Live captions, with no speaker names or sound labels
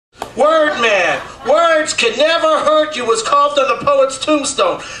Word man. Words can never hurt you was carved on the poet's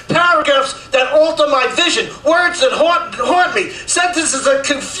tombstone. Paragraphs that alter my vision. Words that haunt me. Sentences that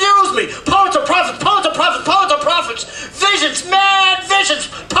confuse me. Poets are prophets. Poets are prophets. Poets are prophets. Visions. Mad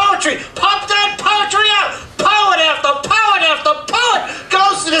visions. Poetry. Pump that poetry out. Poet after poet after poet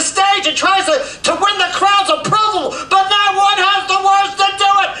goes to the stage and tries to win the crowd's approval, but not one has the words to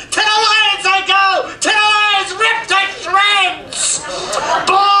do it. To the lions they go. To the lions, ripped to shreds.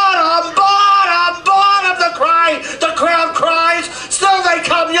 Boredom. The crowd cries. Still they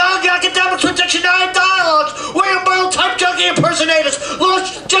come. Young academics with dictionary dialogues. William Burl type junkie impersonators.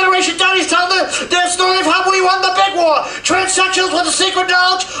 Lost generation dummies tell their story of how we won the big war. Transsexuals with a secret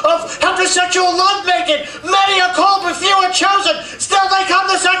knowledge of heterosexual lovemaking. Many are called but few are chosen. Still they come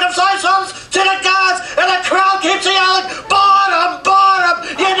to sacrifice homes to the gods, and the crowd keeps yelling, boredom, boredom,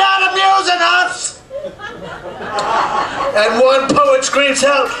 you're not amusing us. And one poet screams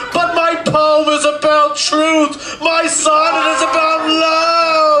out, but my poem is about truth. My sonnet is about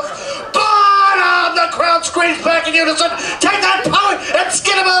love. Boredom! The crowd screams back in unison. Take that poet and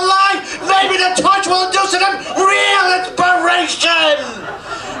skin him alive. Maybe the torch will induce in him real inspiration.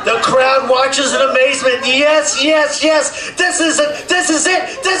 The crowd watches in amazement. Yes, yes, yes. This is it. This is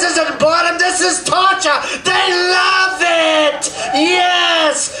it. This isn't boredom. This is torture. They love it.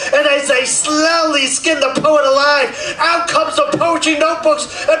 Yes. And as they slowly skin the poet alive, out comes the poetry notebooks,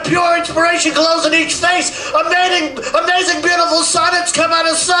 and pure inspiration glows in each face. Amazing, beautiful sonnets come out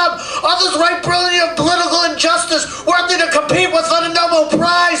of some. Others write brilliant political injustice, worthy to compete with for the Nobel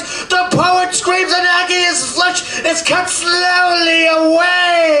Prize. The poet screams in agony. His flesh is cut slowly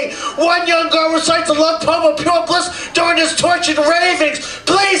away. One young girl recites a love poem of pure bliss during his tortured ravings.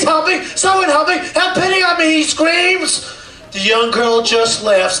 Please help me, someone help me, have pity on me, he screams. The young girl just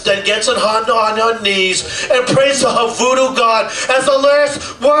laughs, then gets on her knees and prays to her voodoo god. As the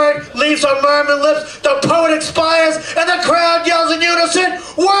last word leaves her murmuring lips, the poet expires.